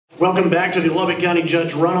Welcome back to the Lubbock County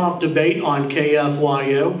Judge Runoff debate on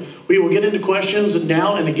KFYO. We will get into questions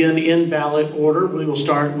now and again in ballot order. We will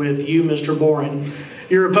start with you, Mr. Boren.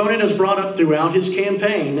 Your opponent has brought up throughout his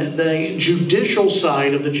campaign the judicial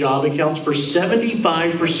side of the job accounts for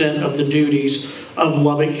 75% of the duties of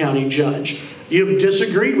Lubbock County Judge. You have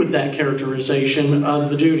disagreed with that characterization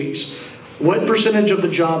of the duties. What percentage of the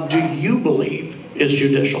job do you believe is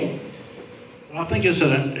judicial? Well, I think it's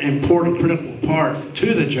an important, critical part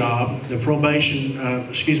to the job, the probation,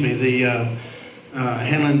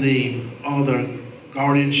 handling all the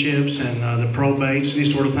guardianships and the probates,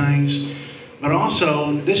 these sort of things. But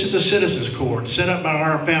also, this is a citizens court set up by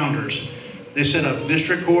our founders. They set up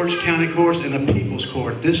district courts, county courts, and a people's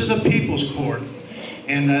court. This is a people's court.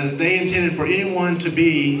 And they intended for anyone to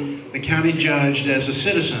be the county judge as a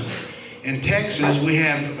citizen. In Texas, we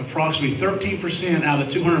have approximately 13% out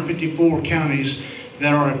of 254 counties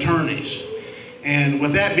that are attorneys. And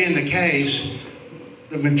with that being the case,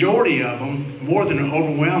 the majority of them, more than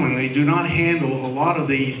overwhelmingly, do not handle a lot of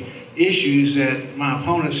the issues that my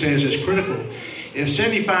opponent says is critical. If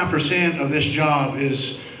 75% of this job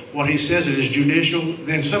is what he says it is judicial,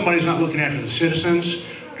 then somebody's not looking after the citizens,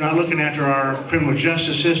 they're not looking after our criminal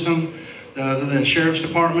justice system, the sheriff's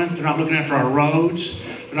department, they're not looking after our roads,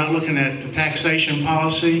 they're not looking at the taxation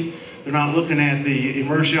policy, they're not looking at the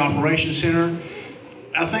emergency operations center.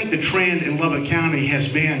 I think the trend in Lubbock County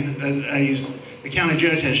has been the county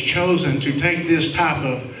judge has chosen to take this type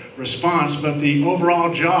of response, but the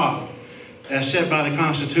overall job as set by the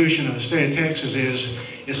Constitution of the state of Texas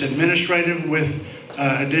is administrative with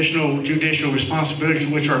additional judicial responsibilities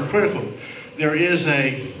which are critical. There is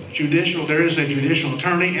a judicial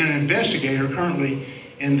attorney and an investigator currently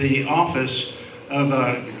in the office of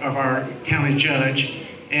our county judge,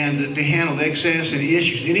 and to handle the excess and the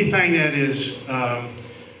issues. Anything that is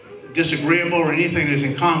disagreeable or anything that is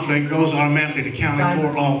in conflict goes automatically to county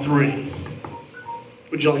court, all three.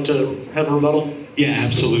 Would you like to have a rebuttal? Yeah,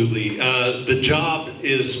 absolutely. The job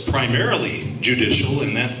is primarily judicial,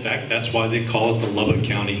 and that's why they call it the Lubbock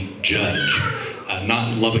County Judge,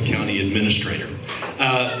 not Lubbock County Administrator.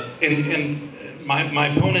 And my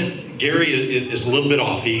opponent, Gary, is a little bit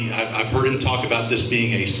off. I've heard him talk about this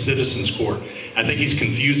being a citizens court. I think he's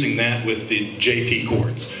confusing that with the JP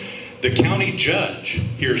courts. The county judge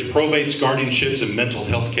hears probates, guardianships, and mental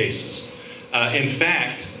health cases. In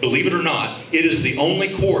fact, believe it or not, it is the only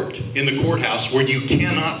court in the courthouse where you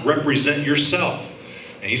cannot represent yourself.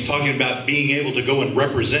 And he's talking about being able to go and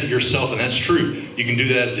represent yourself, and that's true. You can do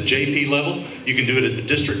that at the JP level, you can do it at the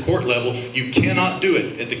district court level, you cannot do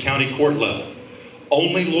it at the county court level.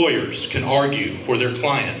 Only lawyers can argue for their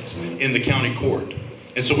clients in the county court.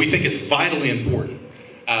 And so we think it's vitally important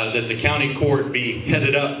that the county court be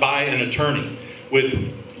headed up by an attorney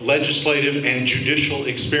with legislative and judicial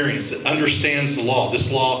experience that understands the law.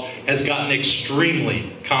 This law has gotten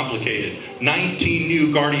extremely complicated. 19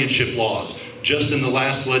 new guardianship laws just in the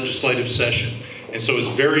last legislative session. And so it's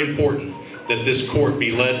very important that this court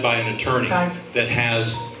be led by an attorney that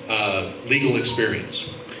has legal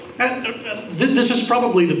experience. This is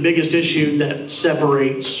probably the biggest issue that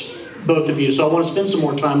separates both of you, so I want to spend some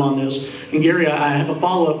more time on this. And Gary, I have a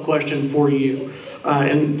follow-up question for you,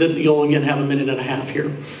 and then you'll again have a minute and a half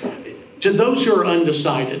here. To those who are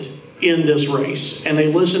undecided in this race, and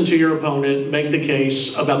they listen to your opponent make the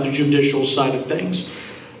case about the judicial side of things,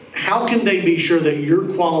 how can they be sure that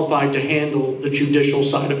you're qualified to handle the judicial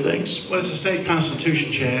side of things? Well, it's a state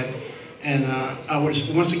constitution, Chad, and I would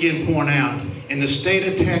once again point out, in the state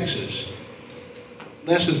of Texas,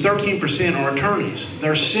 less than 13% are attorneys.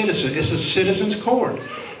 They're citizens. It's a citizens court.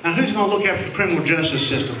 Now, who's going to look after the criminal justice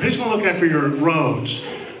system? Who's going to look after your roads?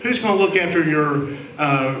 Who's going to look after your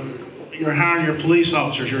hiring your police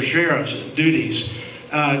officers, your sheriff's duties?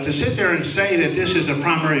 To sit there and say that this is a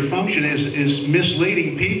primary function is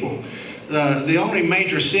misleading people. The only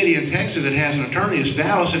major city in Texas that has an attorney is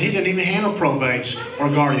Dallas, and he doesn't even handle probates or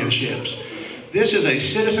guardianships. This is a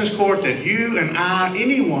citizens court that you and I,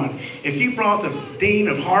 anyone, if you brought the dean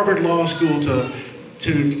of Harvard Law School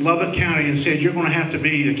to Lubbock County and said you're going to have to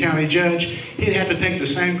be the county judge, he'd have to take the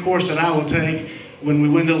same course that I will take when we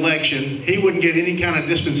win the election. He wouldn't get any kind of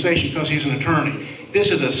dispensation because he's an attorney.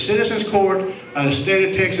 This is a citizens court by the state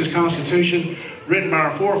of Texas Constitution, written by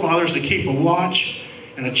our forefathers to keep a watch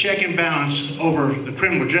and a check and balance over the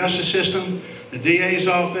criminal justice system, the DA's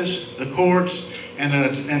office, the courts,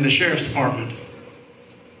 and the sheriff's department.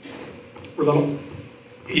 Rebuttal.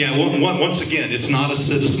 Yeah, once again, it's not a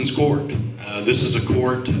citizens court. This is a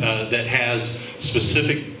court that has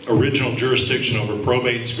specific original jurisdiction over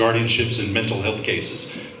probates, guardianships, and mental health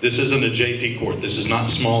cases. This isn't a JP court. This is not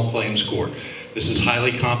small claims court. This is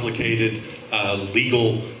highly complicated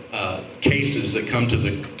legal cases that come to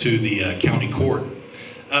the county court.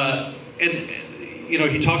 And you know,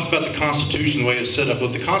 he talks about the Constitution, the way it's set up.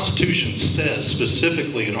 What the Constitution says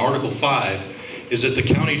specifically in Article 5 is that the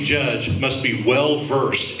county judge must be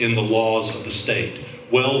well-versed in the laws of the state,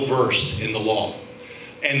 well-versed in the law.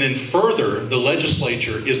 And then further, the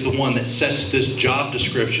legislature is the one that sets this job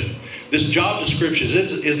description. This job description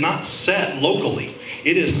is not set locally.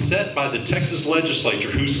 It is set by the Texas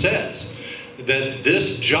legislature, who says that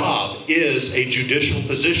this job is a judicial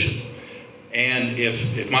position. And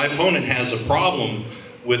if my opponent has a problem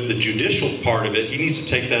with the judicial part of it, he needs to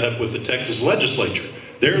take that up with the Texas legislature.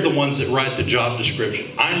 They're the ones that write the job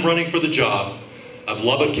description. I'm running for the job of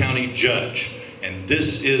Lubbock County Judge. And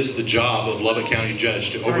this is the job of Lubbock County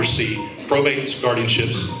Judge, to oversee probates,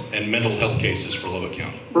 guardianships, and mental health cases for Lubbock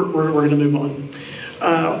County. We're going to move on.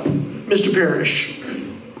 Mr. Parrish,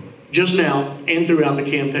 just now and throughout the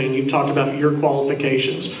campaign, you've talked about your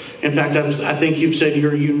qualifications. In fact, I think you've said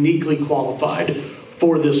you're uniquely qualified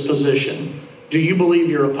for this position. Do you believe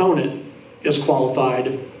your opponent is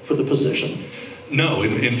qualified for the position? No.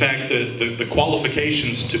 In fact, the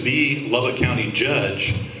qualifications to be Lubbock County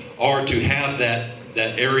Judge are to have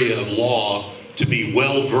that area of law, to be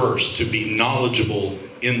well-versed, to be knowledgeable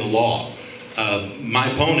in the law.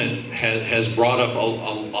 My opponent has brought up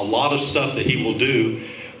a lot of stuff that he will do,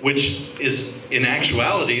 which is in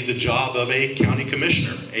actuality the job of a county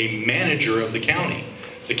commissioner, a manager of the county.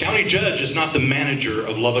 The county judge is not the manager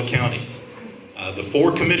of Lubbock County. The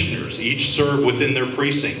 4 commissioners each serve within their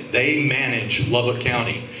precinct. They manage Lubbock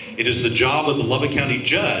County. It is the job of the Lubbock County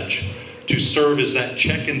judge to serve as that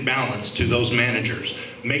check and balance to those managers.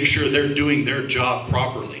 Make sure they're doing their job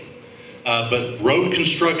properly. But road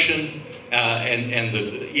construction and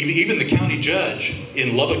even the county judge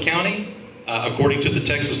in Lubbock County, according to the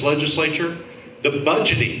Texas legislature, the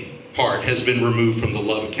budgeting part has been removed from the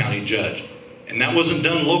Lubbock County judge. And that wasn't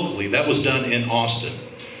done locally, that was done in Austin.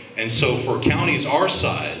 And so for counties our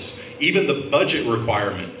size, even the budget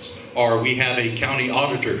requirements are, we have a county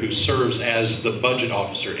auditor who serves as the budget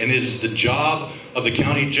officer. And it is the job of the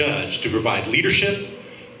county judge to provide leadership,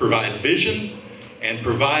 provide vision, and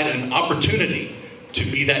provide an opportunity to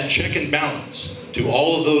be that check and balance to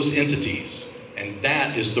all of those entities. And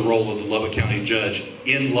that is the role of the Lubbock County judge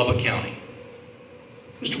in Lubbock County.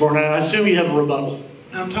 Mr. Boren, I assume you have a rebuttal.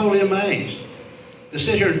 I'm totally amazed to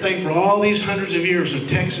sit here and think, for all these hundreds of years of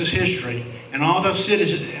Texas history and all the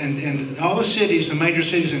cities and all the cities, the major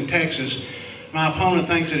cities in Texas, my opponent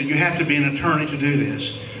thinks that you have to be an attorney to do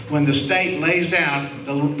this, when the state lays out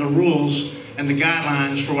the rules and the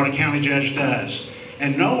guidelines for what a county judge does.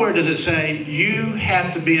 And nowhere does it say you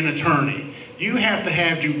have to be an attorney. You have to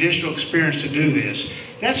have judicial experience to do this.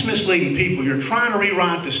 That's misleading people. You're trying to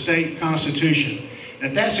rewrite the state constitution. And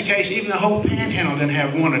if that's the case, even the whole Panhandle didn't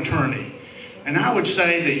have one attorney. And I would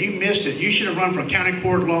say that you missed it. You should have run for County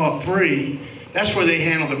Court Law 3. That's where they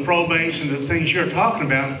handle the probates and the things you're talking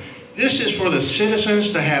about. This is for the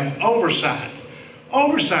citizens to have oversight.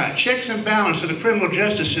 Oversight, checks and balances of the criminal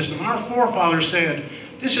justice system. Our forefathers said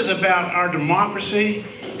this is about our democracy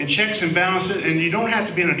and checks and balances, and you don't have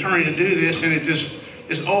to be an attorney to do this, and it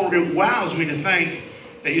wows me to think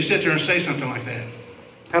that you sit there and say something like that.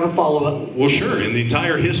 Have a follow-up. Well, sure. In the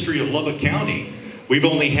entire history of Lubbock County, we've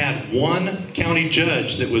only had one county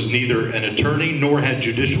judge that was neither an attorney nor had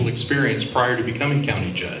judicial experience prior to becoming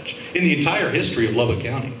county judge in the entire history of Lubbock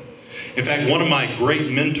County. In fact, one of my great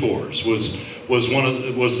mentors was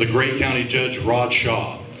the great county judge Rod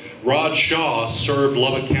Shaw. Rod Shaw served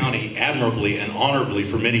Lubbock County admirably and honorably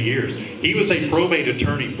for many years. He was a probate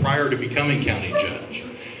attorney prior to becoming county judge.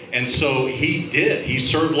 And so he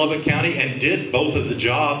served Lubbock County and did both of the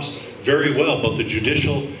jobs very well, both the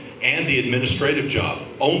judicial and the administrative job.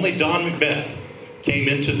 Only Don Macbeth came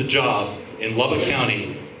into the job in Lubbock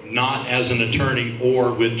County not as an attorney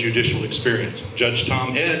or with judicial experience. Judge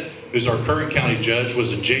Tom Head, who's our current county judge,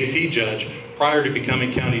 was a JP judge prior to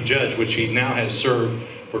becoming county judge, which he now has served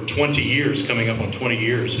for 20 years, coming up on 20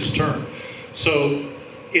 years, his term. So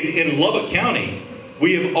in Lubbock County,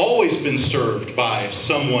 we have always been served by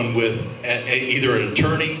someone with either an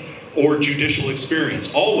attorney or judicial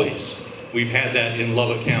experience. Always. We've had that in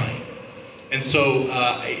Lubbock County. And so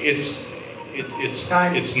it's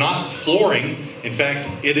not flooring. In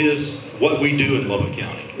fact, it is what we do in Lubbock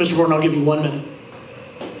County. Mr. Boren, I'll give you 1 minute.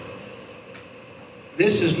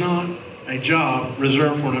 This is not a job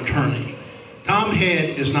reserved for an attorney. Tom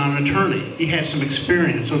Head is not an attorney. He had some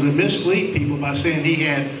experience. So to mislead people by saying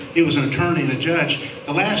he was an attorney and a judge,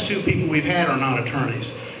 the last 2 people we've had are not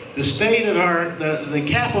attorneys. The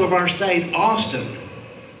capital of our state, Austin,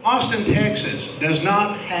 Austin, Texas does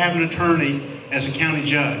not have an attorney as a county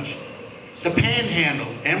judge. The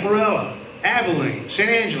Panhandle, Amarillo, Abilene, San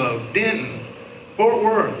Angelo, Denton, Fort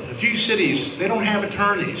Worth, a few cities, they don't have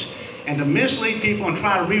attorneys. And to mislead people and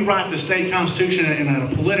try to rewrite the state constitution in a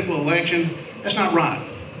political election, that's not right.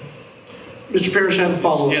 Mr. Parrish, I have a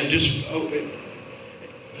follow-up. Yeah,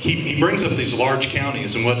 he brings up these large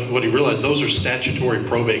counties, and what he realized, those are statutory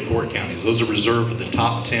probate court counties. Those are reserved for the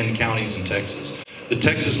top 10 counties in Texas. The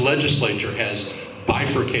Texas legislature has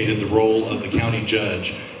bifurcated the role of the county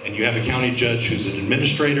judge, and you have a county judge who's an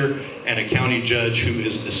administrator and a county judge who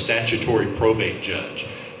is the statutory probate judge.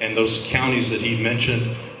 And those counties that he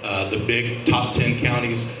mentioned, the big top 10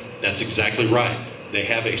 counties, that's exactly right. They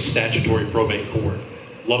have a statutory probate court.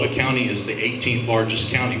 Lubbock County is the 18th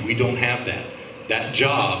largest county. We don't have that. That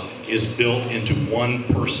job is built into one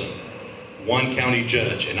person, one county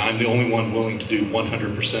judge, and I'm the only one willing to do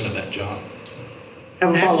 100% of that job. I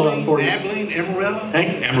have a follow-up for you. Abilene, Amarillo?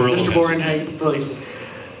 Hey, Amarillo, Mr. Boren, hey, please.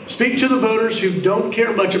 Speak to the voters who don't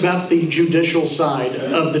care much about the judicial side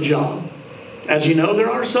of the job. As you know,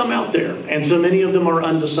 there are some out there, and so many of them are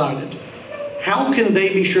undecided. How can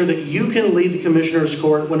they be sure that you can lead the Commissioner's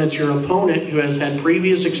Court when it's your opponent who has had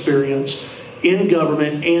previous experience in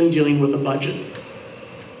government and dealing with a budget?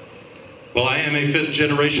 Well, I am a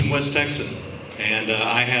fifth-generation West Texan, and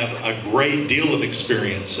I have a great deal of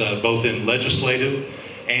experience, both in legislative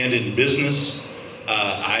and in business.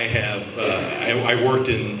 I worked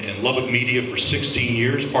in Lubbock media for 16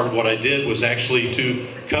 years. Part of what I did was actually to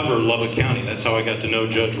cover Lubbock County. That's how I got to know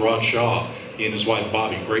Judge Rod Shaw. He and his wife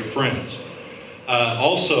Bobby, great friends.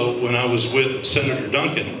 Also, when I was with Senator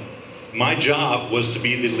Duncan, my job was to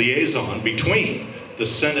be the liaison between the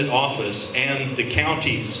Senate office and the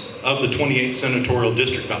counties of the 28th senatorial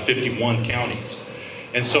district, about 51 counties.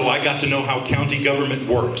 And so I got to know how county government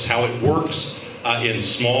works, how it works in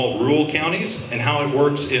small rural counties, and how it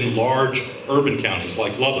works in large urban counties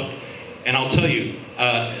like Lubbock. And I'll tell you,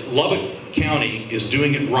 Lubbock County is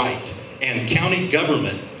doing it right, and county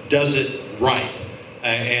government does it right.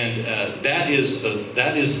 That is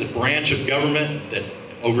the branch of government that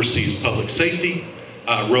oversees public safety,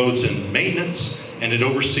 roads and maintenance, and it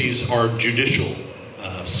oversees our judicial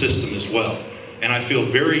system as well. And I feel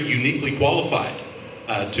very uniquely qualified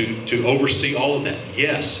to oversee all of that.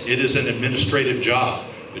 Yes, it is an administrative job,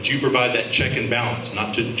 but you provide that check and balance,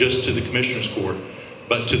 not just to the Commissioner's Court,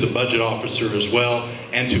 but to the budget officer as well,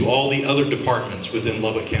 and to all the other departments within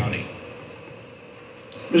Lubbock County.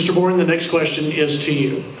 Mr. Boren, the next question is to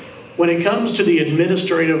you. When it comes to the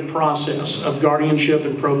administrative process of guardianship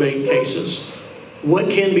and probate cases, what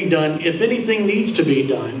can be done, if anything needs to be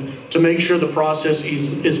done, to make sure the process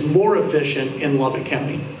is more efficient in Lubbock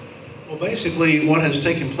County? Well, basically what has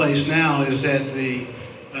taken place now is that the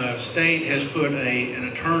state has put an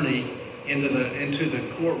attorney into the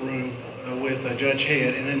courtroom with a judge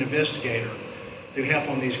head and an investigator to help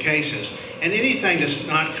on these cases. And anything that's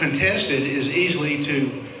not contested is easily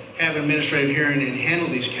to have an administrative hearing and handle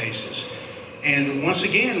these cases. And once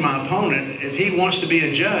again, my opponent, if he wants to be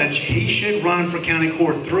a judge, he should run for County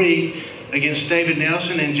Court 3 against David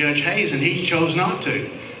Nelson and Judge Hayes, and he chose not to.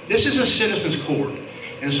 This is a citizens court.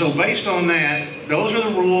 And so based on that, those are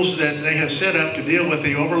the rules that they have set up to deal with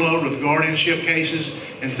the overload with guardianship cases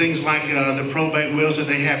and things like the probate wills that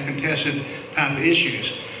they have contested type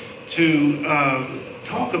issues. To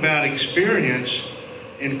talk about experience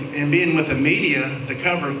in being with the media to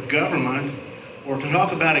cover government, or to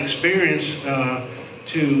talk about experience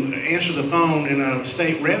to answer the phone in a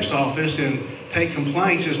state rep's office and take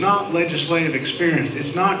complaints is not legislative experience.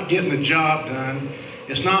 It's not getting the job done.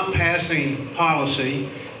 It's not passing policy,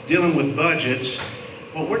 dealing with budgets.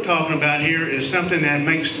 What we're talking about here is something that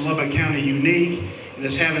makes Lubbock County unique, and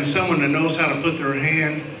it's having someone that knows how to put their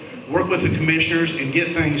hand, work with the commissioners, and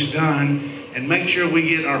get things done, and make sure we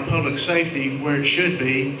get our public safety where it should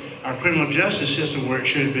be, our criminal justice system where it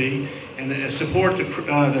should be, and support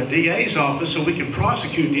the DA's office so we can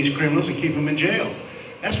prosecute these criminals and keep them in jail.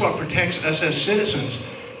 That's what protects us as citizens.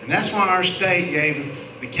 And that's why our state gave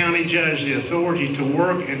the county judge the authority to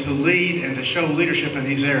work and to lead and to show leadership in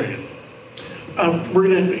these areas. We're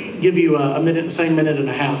going to give you a minute, same minute and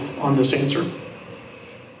a half on this answer.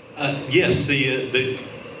 Yes,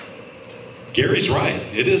 Gary's right.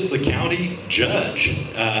 It is the county judge,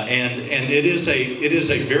 and it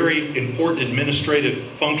is a very important administrative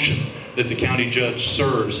function that the county judge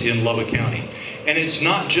serves in Lubbock County. And it's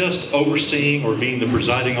not just overseeing or being the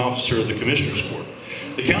presiding officer of the Commissioner's Court.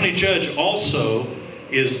 The county judge also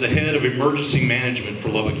is the head of emergency management for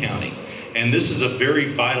Lubbock County. And this is a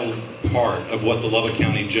very vital part of what the Lubbock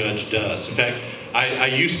County judge does. In fact, I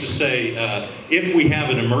used to say, if we have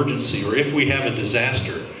an emergency or if we have a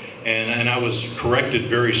disaster, and I was corrected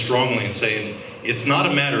very strongly in saying, it's not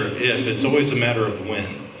a matter of if, it's always a matter of when.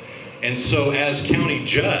 And so as county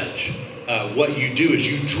judge, what you do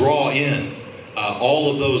is you draw in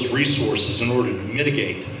all of those resources in order to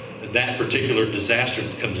mitigate that particular disaster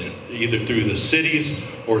that comes in, either through the cities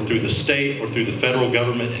or through the state or through the federal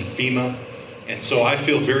government and FEMA. And so I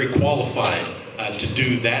feel very qualified to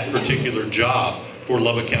do that particular job for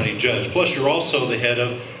Lubbock County Judge. Plus you're also the head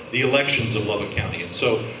of the elections of Lubbock County. And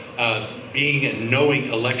so being and knowing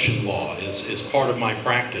election law is part of my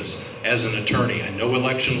practice as an attorney. I know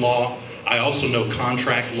election law. I also know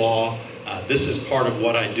contract law. This is part of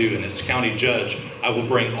what I do, and as county judge, I will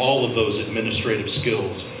bring all of those administrative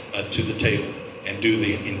skills to the table and do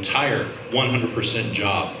the entire 100%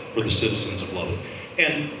 job for the citizens of Lubbock.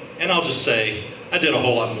 And I'll just say, I did a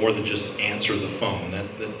whole lot more than just answer the phone. That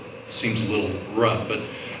seems a little rough, but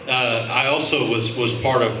I also was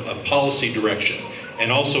part of policy direction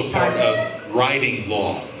and also part of writing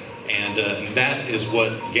law. And that is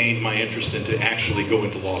what gained my interest into actually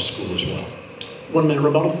going to law school as well. 1 minute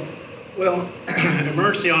rebuttal. Well,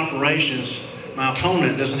 emergency operations, my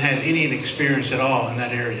opponent doesn't have any experience at all in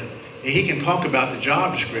that area. He can talk about the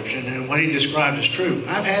job description, and what he described is true.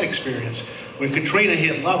 I've had experience. When Katrina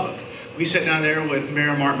hit Lubbock, we sat down there with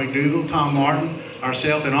Mayor Mark McDougal, Tom Martin,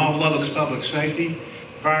 ourselves, and all of Lubbock's public safety,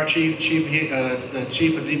 fire chief, the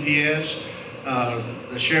chief of DPS,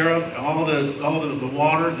 the sheriff, all the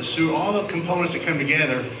water, the sewer, all the components that come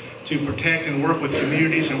together to protect and work with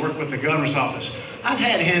communities and work with the governor's office. I've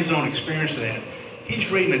had hands-on experience with that.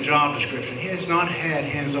 He's reading a job description. He has not had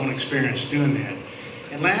hands-on experience doing that.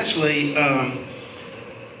 And lastly,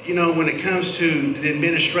 you know, when it comes to the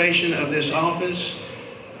administration of this office,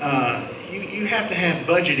 you have to have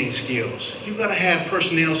budgeting skills. You've got to have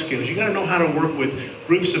personnel skills. You've got to know how to work with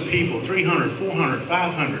groups of people, 300, 400,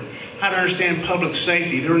 500, how to understand public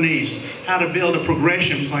safety, their needs, how to build a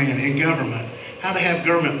progression plan in government, how to have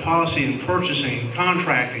government policy and purchasing,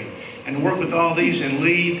 contracting, and work with all these and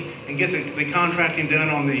lead and get the contracting done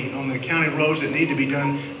on the county roads that need to be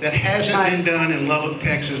done that hasn't been done in Lubbock,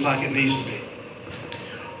 Texas like it needs to be.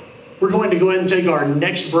 We're going to go ahead and take our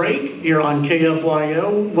next break here on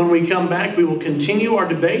KFYO. When we come back, we will continue our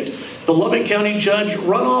debate, the Lubbock County Judge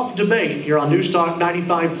Runoff Debate here on Newstalk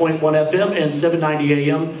 95.1 FM and 790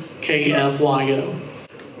 AM KFYO.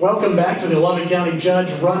 Welcome back to the Lubbock County Judge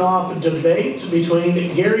Runoff Debate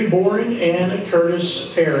between Gary Boren and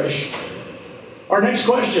Curtis Parrish. Our next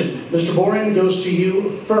question, Mr. Boren, goes to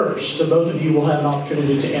you first. So both of you will have an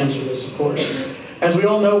opportunity to answer this, of course. As we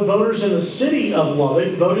all know, voters in the city of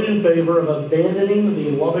Lubbock voted in favor of abandoning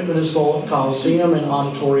the Lubbock Municipal Coliseum and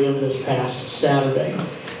Auditorium this past Saturday.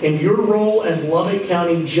 In your role as Lubbock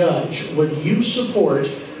County Judge, would you support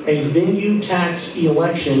a venue tax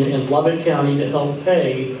election in Lubbock County to help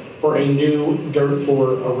pay for a new dirt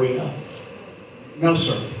floor arena? No,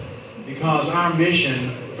 sir. Because our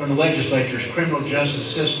mission from the legislature is criminal justice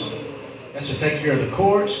system. That's to take care of the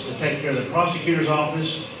courts, to take care of the prosecutor's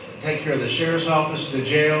office, take care of the sheriff's office, the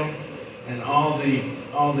jail, and all the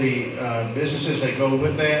businesses that go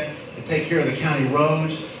with that, to take care of the county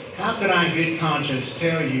roads. How could I in good conscience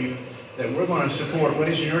tell you that we're going to support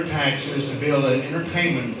raising your taxes to build an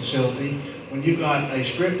entertainment facility when you've got a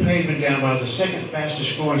strip paving down by the second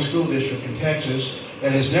fastest growing school district in Texas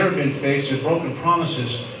that has never been fixed, has broken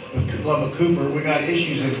promises with Lubbock Cooper. We got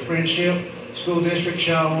issues in Friendship, School District,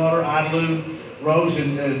 Shallowater, Idalou, roads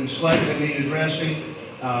in Slate that need addressing,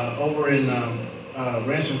 over in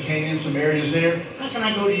Ransom Canyon, some areas there. How can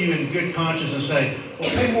I go to you in good conscience and say, well,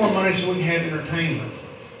 pay more money so we can have entertainment?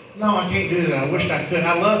 No, I can't do that. I wish I could.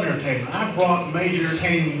 I love entertainment. I brought major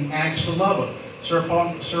entertainment acts to Lubbock. Sir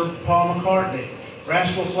Paul McCartney,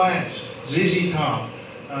 Rascal Flatts, ZZ Top.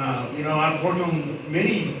 You know, I've worked on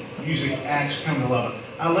many music acts coming to Lubbock.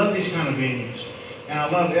 I love these kind of venues. And I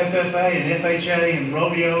love FFA and FHA and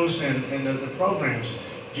rodeos and the programs,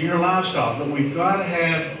 junior livestock. But we've got to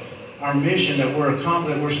have our mission that we're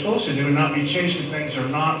supposed to do and not be chasing things that are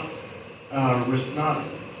not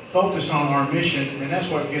focused on our mission, and that's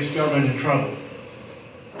what gets government in trouble.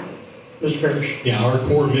 Mr. Parrish. Yeah, our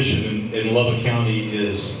core mission in Lubbock County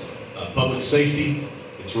is public safety,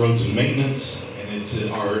 it's roads and maintenance, and it's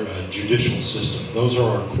our judicial system. Those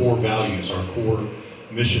are our core values, our core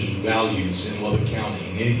mission values in Lubbock County.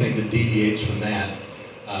 And anything that deviates from that,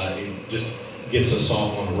 it just gets us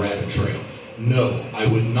off on a rabbit trail. No, I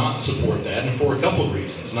would not support that, and for a couple of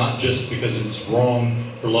reasons. Not just because it's wrong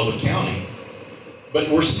for Lubbock County, but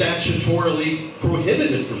we're statutorily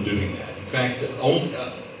prohibited from doing that. In fact,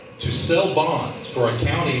 to sell bonds for a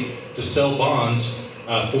county to sell bonds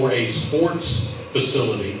for a sports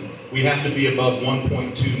facility, we have to be above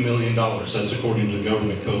 $1.2 million. That's according to the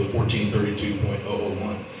government code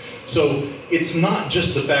 1432.001. So it's not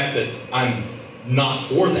just the fact that I'm not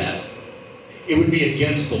for that. It would be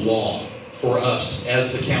against the law for us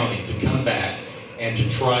as the county to come back and to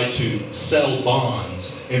try to sell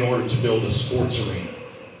bonds in order to build a sports arena.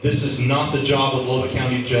 This is not the job of Lubbock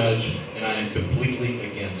County Judge, and I am completely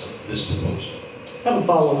against this proposal. I have a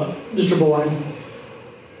follow-up. Mr. Boren,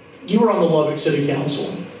 you were on the Lubbock City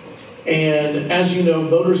Council, and as you know,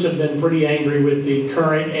 voters have been pretty angry with the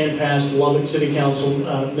current and past Lubbock City Council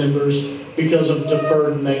members because of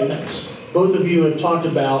deferred maintenance. Both of you have talked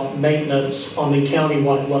about maintenance on the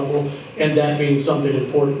county-wide level, and that being something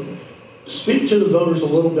important. Speak to the voters a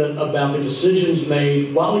little bit about the decisions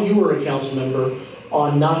made while you were a council member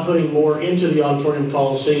on not putting more into the Auditorium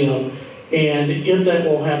Coliseum, and if that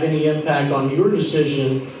will have any impact on your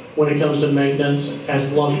decision when it comes to maintenance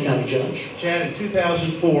as Lubbock County Judge. Chad, in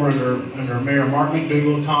 2004, under Mayor Mark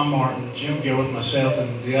McDougal, Tom Martin, Jim Gilworth, myself,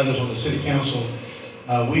 and the others on the City Council,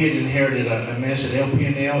 we had inherited a mess at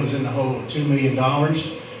LP&L. It was in the hole of $2 million.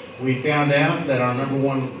 We found out that our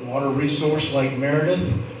 #1 water resource, Lake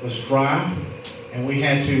Meredith, was dry, and we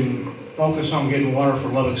had to focus on getting water for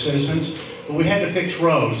Lubbock citizens. But we had to fix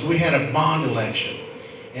roads. So we had a bond election.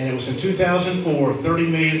 And it was in 2004, $30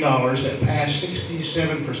 million that passed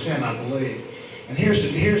 67%, I believe. And here's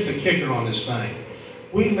the kicker on this thing.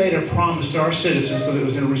 We made a promise to our citizens, because it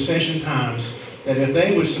was in recession times, that if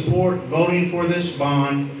they would support voting for this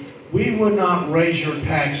bond, we would not raise your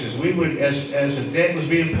taxes. We would, as the debt was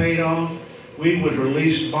being paid off, we would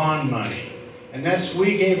release bond money. And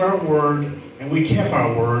we gave our word, and we kept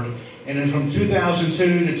our word. And then from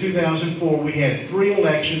 2002 to 2004, we had 3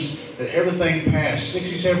 elections that everything passed.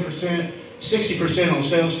 67%, 60% on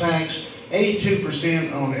sales tax,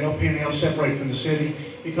 82% on LP&L separate from the city,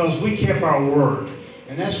 because we kept our word.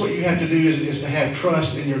 And that's what you have to do is to have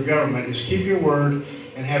trust in your government, is keep your word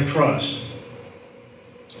and have trust.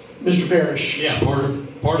 Mr. Parrish. Yeah,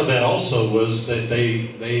 part of that also was that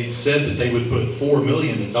they said that they would put $4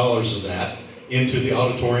 million of that into the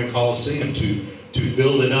Auditorium Coliseum to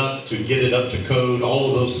build it up, to get it up to code, all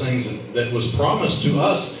of those things that was promised to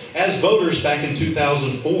us as voters back in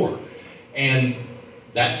 2004. And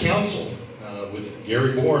that council, with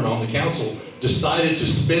Gary Boren on the council, decided to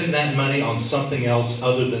spend that money on something else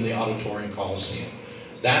other than the Auditorium Coliseum.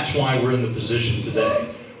 That's why we're in the position today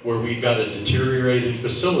where we've got a deteriorated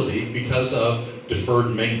facility because of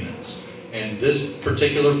deferred maintenance. And this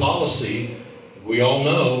particular policy, we all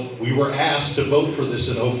know, we were asked to vote for this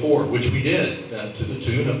in '04, which we did, to the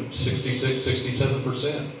tune of 66,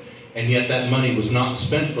 67%. And yet that money was not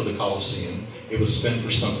spent for the Coliseum, it was spent for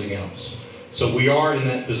something else. So we are in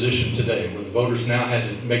that position today, where the voters now had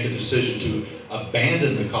to make a decision to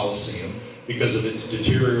abandon the Coliseum because of its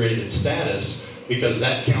deteriorated status, because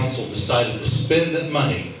that council decided to spend that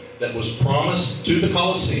money that was promised to the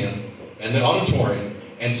Coliseum and the auditorium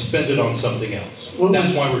and spend it on something else.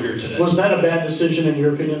 That's why we're here today. Was that a bad decision in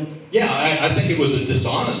your opinion? Yeah, I think it was a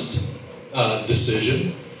dishonest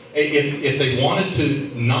decision. If they wanted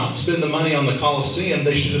to not spend the money on the Coliseum,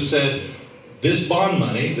 they should have said, this bond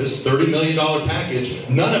money, this $30 million package,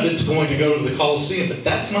 none of it's going to go to the Coliseum, but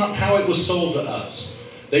that's not how it was sold to us.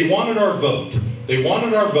 They wanted our vote. They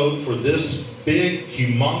wanted our vote for this big,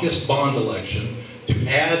 humongous bond election to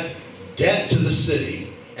add debt to the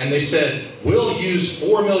city, and they said, we'll use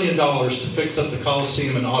 $4 million to fix up the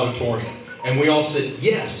Coliseum and auditorium. And we all said,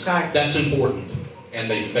 yes, that's important.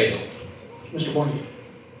 And they failed. Mr. Boren.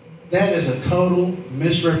 That is a total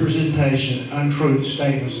misrepresentation, untruth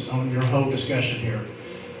statements on your whole discussion here.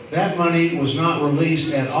 That money was not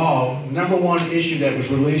released at all. #1 issue that was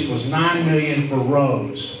released was $9 million for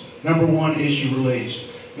roads. #1 issue released.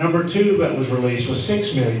 #2 that was released was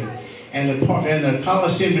 $6 million. And the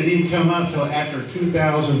Coliseum didn't even come up till after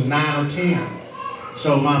 2009 or 10.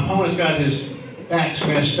 So my opponent's got his facts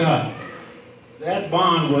messed up. That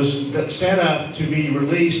bond was set up to be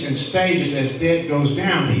released in stages as debt goes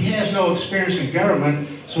down. He has no experience in government,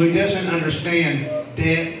 so he doesn't understand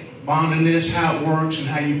debt, bondiness, how it works, and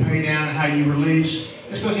how you pay down and how you release.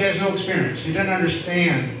 It's because he has no experience. He doesn't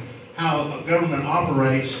understand how government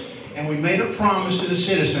operates. And we made a promise to the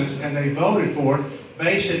citizens, and they voted for it,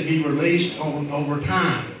 based it to be released over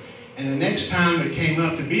time. And the next time it came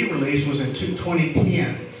up to be released was in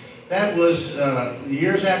 2010. That was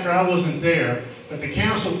years after I wasn't there. But the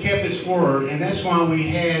council kept its word, and that's why we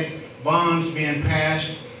had bonds being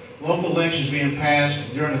passed, local elections being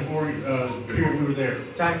passed during the period we were there.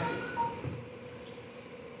 Time.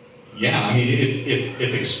 Yeah, I mean,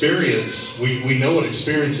 if experience, we know what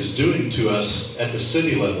experience is doing to us at the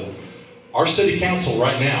city level. Our city council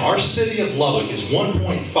right now, our city of Lubbock is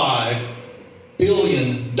 $1.5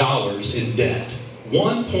 billion in debt.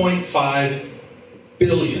 $1.5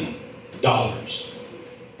 billion.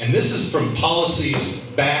 And this is from policies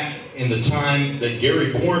back in the time that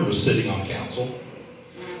Gary Boren was sitting on council.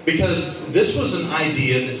 Because this was an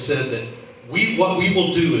idea that said that what we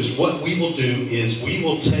will do is we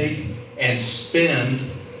will take and spend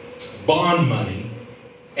bond money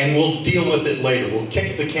and we'll deal with it later. We'll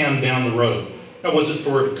kick the can down the road. Now, was it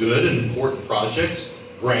for good and important projects?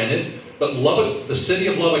 Granted. But Lubbock, the city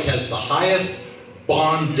of Lubbock has the highest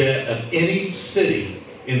bond debt of any city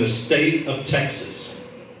in the state of Texas.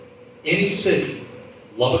 Any city.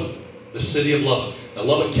 Lubbock, the city of Lubbock. Now,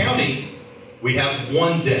 Lubbock County, we have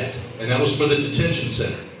one debt, and that was for the detention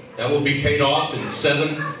center. That will be paid off in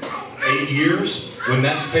 7-8 years. When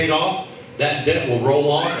that's paid off, that debt will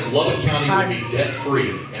roll off, and Lubbock County will be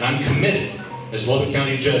debt-free. And I'm committed, as Lubbock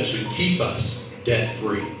County Judge, to keep us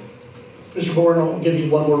debt-free. Mr. Boren, I'll give you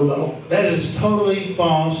one more rebuttal. That is totally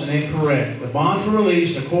false and incorrect. The bonds were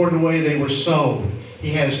released according to the way they were sold.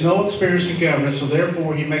 He has no experience in government, so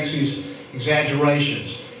therefore he makes these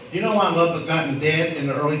exaggerations. You know why Lubbock got in debt in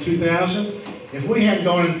the early 2000s? If we hadn't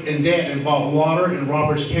gone in debt and bought water in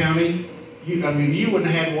Roberts County, you wouldn't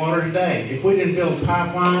have had water today. If we didn't build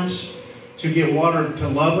pipelines to get water to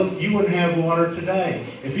Lubbock, you wouldn't have water today.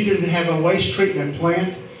 If you didn't have a waste treatment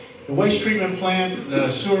plant, the waste treatment plant, the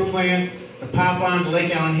sewer plant, the pipeline to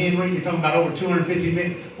Lake Allen Henry, you're talking about over $250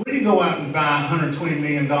 million. We didn't go out and buy $120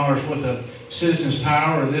 million worth of Citizens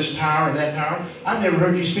Tower or this tower or that tower. I've never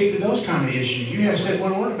heard you speak to those kind of issues. You haven't said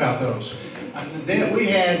one word about those. The debt we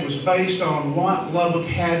had was based on what Lubbock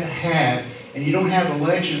had to have, and you don't have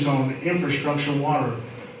elections on infrastructure water.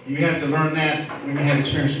 You have to learn that when you have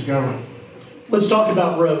experience in government. Let's talk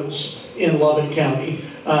about roads in Lubbock County.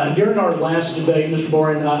 During our last debate, Mr.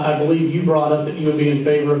 Boren, I believe you brought up that you would be in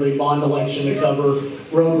favor of a bond election to cover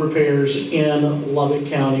road repairs in Lubbock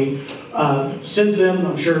County. Since then,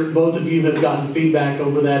 I'm sure both of you have gotten feedback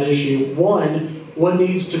over that issue. One, what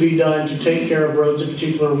needs to be done to take care of roads, in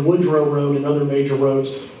particular Woodrow Road and other major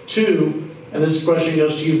roads? Two, and this question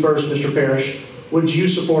goes to you first, Mr. Parrish, would you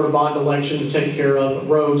support a bond election to take care of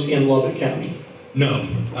roads in Lubbock County? No,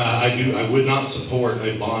 I would not support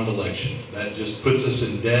a bond election. That just puts us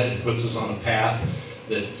in debt and puts us on a path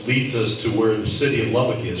that leads us to where the city of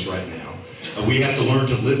Lubbock is right now. We have to learn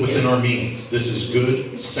to live within our means. This is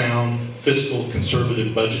good, sound, fiscal,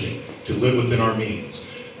 conservative budgeting, to live within our means.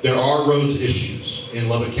 There are roads issues in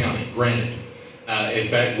Lubbock County, granted. In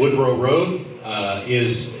fact, Woodrow Road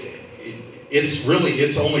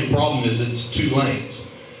its only problem is it's 2 lanes.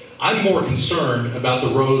 I'm more concerned about the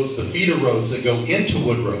roads, the feeder roads that go into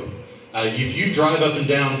Woodrow. If you drive up and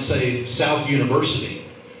down, say, South University,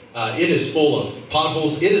 it is full of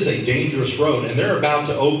potholes. It is a dangerous road, and they're about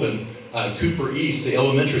to open Cooper East, the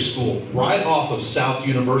elementary school, right off of South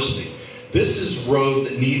University. This is a road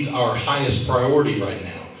that needs our highest priority right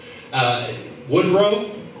now.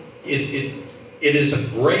 Woodrow, it is a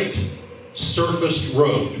great surfaced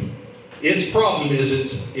road. Its problem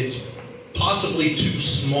is it's possibly too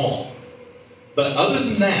small. But other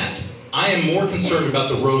than that, I am more concerned about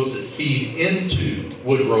the roads that feed into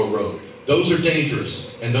Woodrow Road. Those are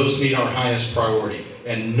dangerous, and those need our highest priority.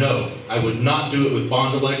 And no, I would not do it with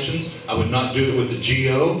bond elections. I would not do it with the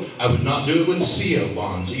GO. I would not do it with CO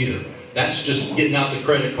bonds either. That's just getting out the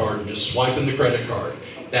credit card and just swiping the credit card.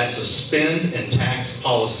 That's a spend and tax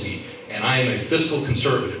policy, and I am a fiscal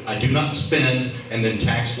conservative. I do not spend and then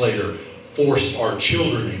tax later, force our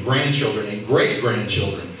children and grandchildren and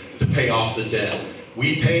great-grandchildren to pay off the debt.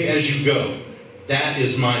 We pay as you go. That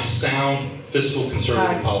is my sound fiscal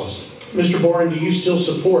conservative policy. Mr. Boren, do you still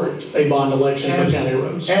support a bond election for county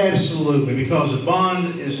roads? Absolutely, because the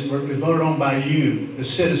bond is voted on by you, the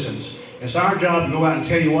citizens. It's our job to go out and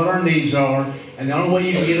tell you what our needs are, and the only way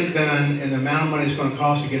you can get it done and the amount of money it's going to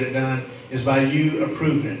cost to get it done is by you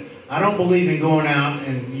approving it. I don't believe in going out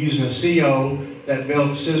and using a CO that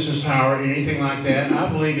built Citizens Tower or anything like that. I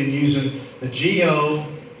believe in using the GO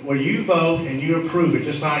where you vote and you approve it,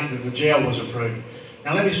 just like the jail was approved.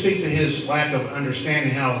 Now let me speak to his lack of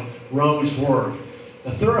understanding how roads work.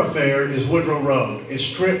 The thoroughfare is Woodrow Road. It's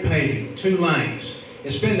strip paving, 2 lanes.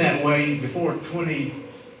 It's been that way it's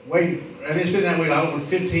been that way like over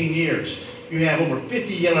 15 years. You have over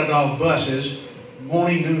 50 yellow dog buses,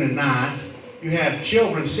 morning, noon, and night. You have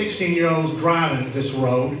children, 16-year-olds driving this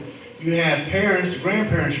road. You have parents,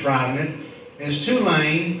 grandparents driving it. And it's 2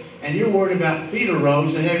 lane. and you're worried about feeder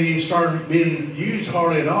roads that haven't even started being used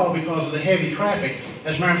hardly at all because of the heavy traffic.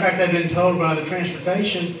 As a matter of fact, I've been told by the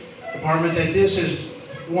Transportation Department that this is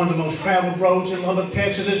one of the most traveled roads in Lubbock,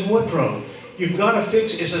 Texas, is Woodrow. You've got to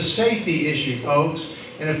fix it. It's a safety issue, folks.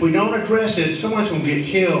 And if we don't address it, someone's going to get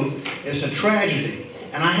killed. It's a tragedy.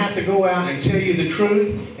 And I have to go out and tell you the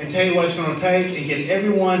truth and tell you what it's going to take and get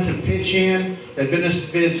everyone to pitch in that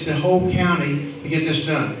benefits the whole county to get this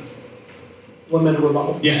done. 1 minute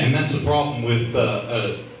rebuttal. Yeah, and that's the problem with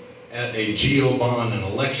a GO bond and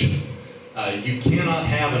election. You cannot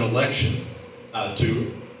have an election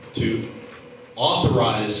to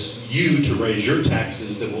authorize you to raise your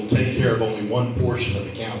taxes that will take care of only one portion of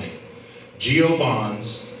the county. GO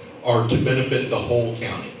bonds are to benefit the whole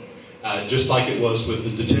county, just like it was with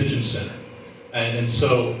the detention center. And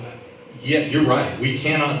so, yeah, you're right. We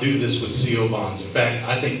cannot do this with CO bonds. In fact,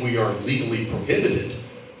 I think we are legally prohibited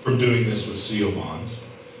from doing this with CO bonds.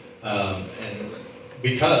 And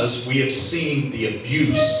because we have seen the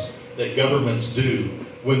abuse that governments do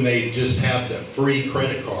when they just have the free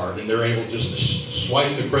credit card and they're able just to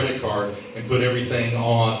swipe the credit card and put everything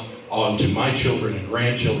onto my children and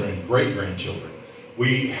grandchildren and great-grandchildren.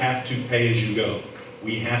 We have to pay as you go.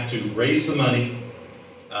 We have to raise the money.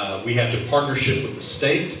 We have to partnership with the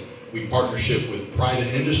state. We partnership with private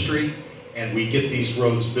industry, and we get these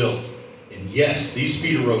roads built. And yes, these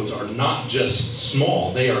feeder roads are not just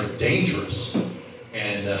small, they are dangerous.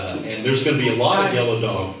 And there's going to be a lot of yellow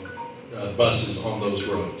dog buses on those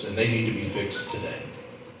roads, and they need to be fixed today.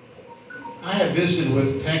 I have visited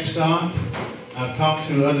with TxDOT. I've talked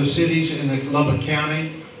to other cities in the Lubbock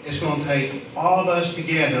County. It's going to take all of us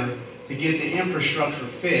together to get the infrastructure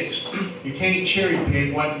fixed. You can't cherry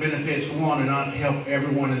pick what benefits one and not help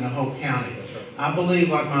everyone in the whole county. I believe,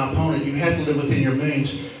 like my opponent, you have to live within your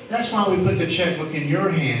means. That's why we put the checkbook in your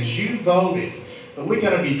hands. You voted. But we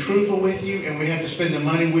got to be truthful with you, and we have to spend the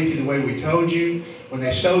money with you the way we told you. When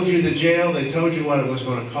they sold you the jail, they told you what it was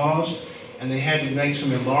going to cost, and they had to make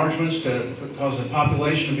some enlargements to cause the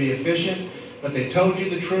population to be efficient. But they told you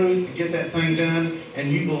the truth to get that thing done,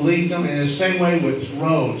 and you believed them. And the same way with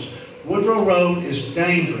roads. Woodrow Road is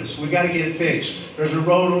dangerous. We got to get it fixed. There's a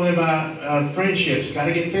road over there by Friendships. Got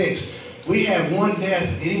to get fixed. We have one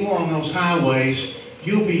death anymore on those highways.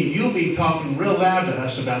 You'll be talking real loud to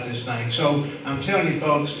us about this thing. So I'm telling you,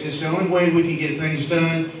 folks, it's the only way we can get things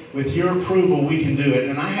done. With your approval, we can do it.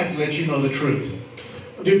 And I have to let you know the truth.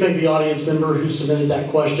 I do thank the audience member who submitted that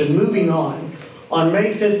question. Moving on. On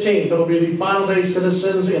May 15th, it will be the final day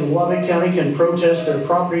citizens in Lubbock County can protest their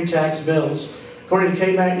property tax bills. According to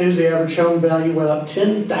KMAC News, the average home value went up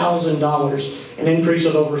 $10,000, an increase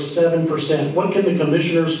of over 7%. What can the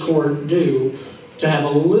Commissioner's Court do to have a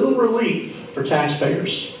little relief for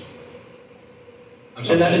taxpayers?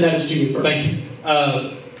 And that is to you first. Thank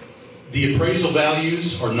you. The appraisal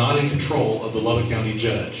values are not in control of the Lubbock County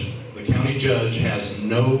judge. The county judge has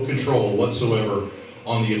no control whatsoever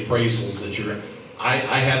on the appraisals that you're. I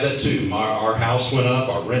have that too. Our house went up.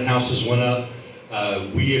 Our rent houses went up.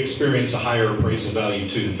 We experienced a higher appraisal value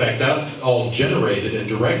too. In fact, that all generated and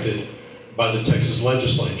directed by the Texas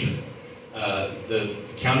legislature. The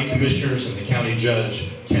county commissioners and the county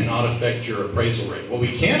judge cannot affect your appraisal rate. What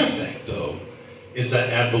we can affect, though, is that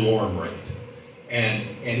ad valorem rate. And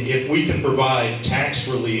if we can provide tax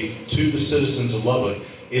relief to the citizens of Lubbock,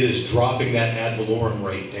 it is dropping that ad valorem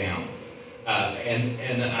rate down.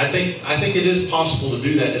 And I think it is possible to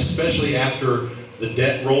do that, especially after the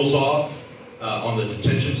debt rolls off on the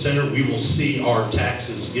detention center. We will see our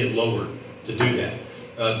taxes get lowered to do that.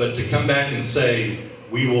 But to come back and say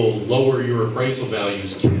we will lower your appraisal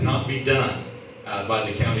values cannot be done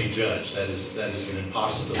by the county judge. That is an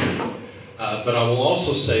impossibility. But I will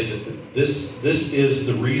also say that this is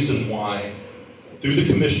the reason why, through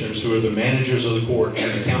the commissioners who are the managers of the court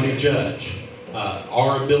and the county judge,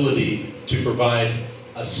 our ability to provide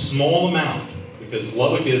a small amount, because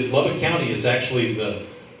Lubbock County is actually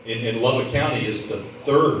in Lubbock County is the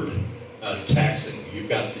third taxing. You've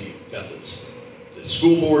got the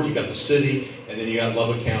school board, you've got the city, and then you got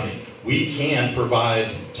Lubbock County. We can provide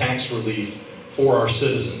tax relief for our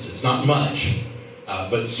citizens. It's not much,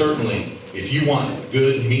 but certainly if you want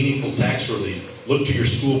good, meaningful tax relief, look to your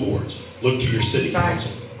school boards, look to your city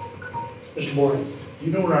council. Mr. Boren. Do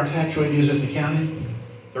you know what our tax rate is at the county?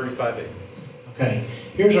 35.8. Okay,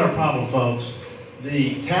 here's our problem, folks.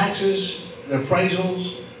 The taxes, the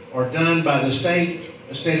appraisals are done by the state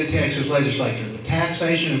of Texas legislature. The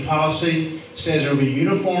taxation and policy says there will be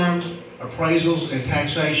uniform appraisals and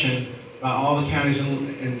taxation by all the counties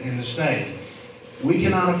in the state. We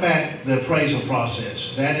cannot affect the appraisal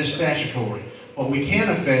process. That is statutory. What we can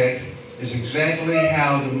affect is exactly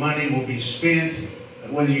how the money will be spent,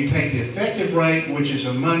 whether you take the effective rate, which is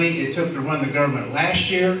the money it took to run the government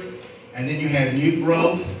last year, and then you have new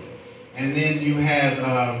growth, and then you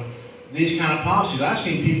have these kind of policies. I've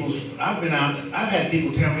had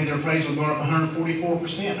people tell me their appraisal going up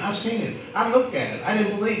 144%. I've seen it. I looked at it. I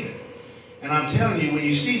didn't believe it. And I'm telling you, when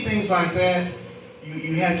you see things like that,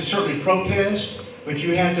 you have to certainly protest, but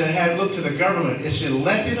you have to look to the government. It's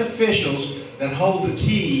elected officials that hold the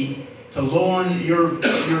key to lowering your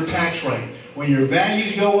tax rate. When your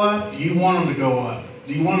values go up, you want them to go up.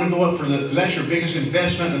 You want them to go up because that's your biggest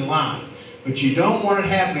investment in life. But you don't want it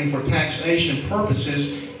happening for taxation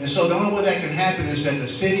purposes. And so the only way that can happen is that the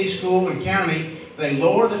city, school, and county, they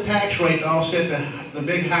lower the tax rate to offset the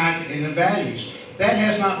big hike in the values. That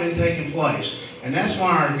has not been taking place. And that's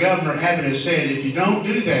why our governor, Abbott, has said, if you don't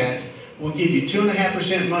do that, we'll give you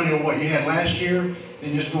 2.5% money on what you had last year,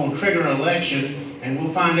 then just going to trigger an election, and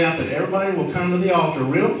we'll find out that everybody will come to the altar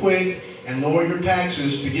real quick and lower your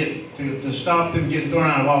taxes to stop them getting thrown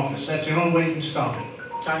out of office. That's the only way you can stop it.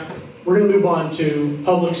 We're going to move on to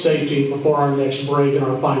public safety before our next break and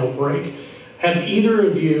our final break. Have either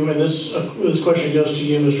of you, and this question goes to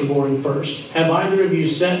you, Mr. Boren, first, have either of you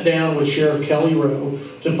sat down with Sheriff Kelly Rowe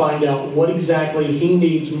to find out what exactly he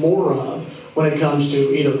needs more of when it comes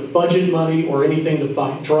to either budget money or anything to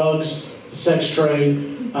fight drugs, the sex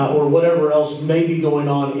trade, or whatever else may be going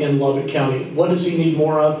on in Lubbock County? What does he need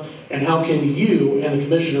more of, and how can you and the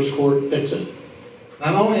Commissioner's Court fix it?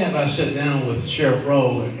 Not only have I sat down with Sheriff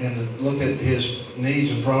Rowe and looked at his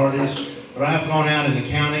needs and priorities, but I have gone out in the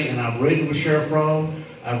county and I've ridden with Sheriff Rowe,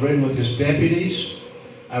 I've ridden with his deputies,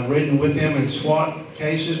 I've ridden with them in SWAT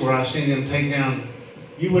cases where I've seen them take down,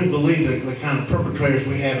 you wouldn't believe the kind of perpetrators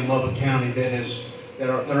we have in Lubbock County that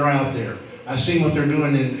are out there. I've seen what they're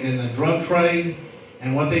doing in the drug trade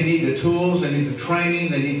and what they need, the tools, they need the training,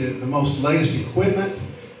 they need the most latest equipment.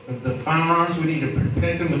 The firearms, we need to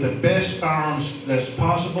protect them with the best firearms that's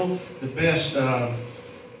possible, the best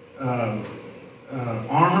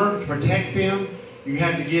armor to protect them. You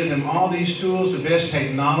have to give them all these tools, the best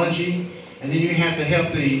technology, and then you have to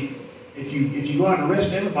help if you go out and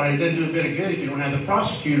arrest everybody, it doesn't do a bit of good if you don't have the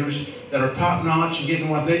prosecutors that are top-notch and getting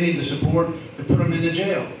what they need to support to put them in the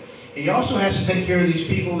jail. He also has to take care of these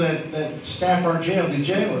people that staff our jail, the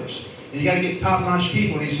jailers. And you got to get top-notch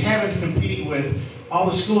people, and he's having to compete with all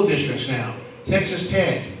the school districts now, Texas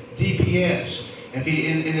Tech, DPS, and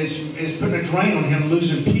it's putting a drain on him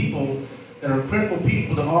losing people that are critical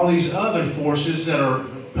people to all these other forces that are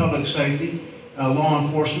public safety, law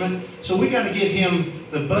enforcement. So we got to give him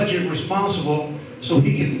the budget responsible so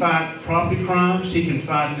he can fight property crimes, he can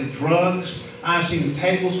fight the drugs. I've seen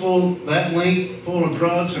tables that length full of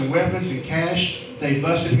drugs and weapons and cash they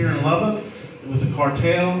busted here in Lubbock with the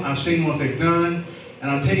cartel. I've seen what they've done. And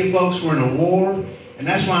I'll tell you folks, we're in a war. And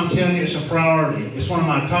that's why I'm telling you it's a priority. It's one of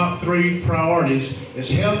my top 3 priorities is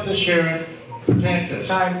help the sheriff protect us.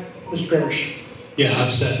 Hi, Mr. Parrish. Yeah,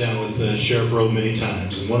 I've sat down with Sheriff Rowe many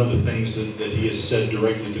times, and one of the things that he has said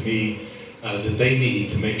directly to me that they need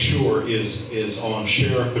to make sure is on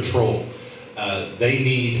sheriff patrol. They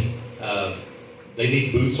need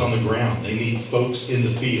boots on the ground. They need folks in the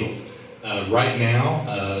field. Right now,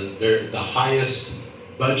 the highest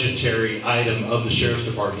budgetary item of the Sheriff's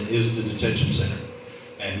Department is the detention center.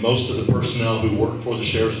 And most of the personnel who work for the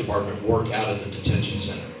Sheriff's Department work out at the detention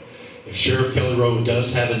center. If Sheriff Kelly Rowe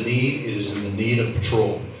does have a need, it is in the need of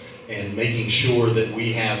patrol and making sure that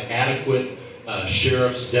we have adequate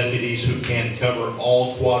sheriff's deputies who can cover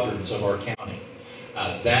all quadrants of our county.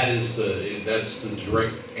 That's the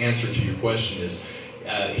direct answer to your question is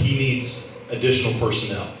he needs additional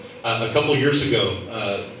personnel. A couple of years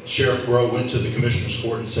ago, Sheriff Rowe went to the Commissioner's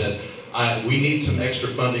Court and said, we need some extra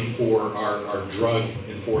funding for our drug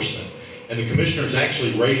enforcement. And the Commissioners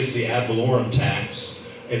actually raised the ad valorem tax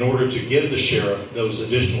in order to give the sheriff those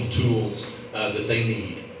additional tools that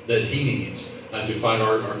he needs to fight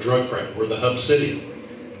our drug crime. We're the hub city.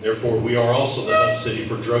 And therefore, we are also the hub city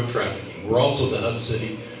for drug trafficking. We're also the hub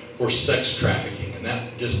city for sex trafficking. And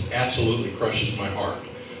that just absolutely crushes my heart.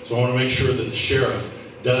 So I want to make sure that the sheriff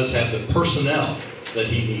does have the personnel that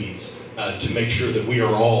he needs to make sure that we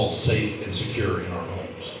are all safe and secure in our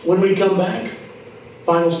homes. When we come back,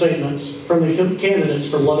 final statements from the candidates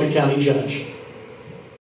for Lubbock County Judge.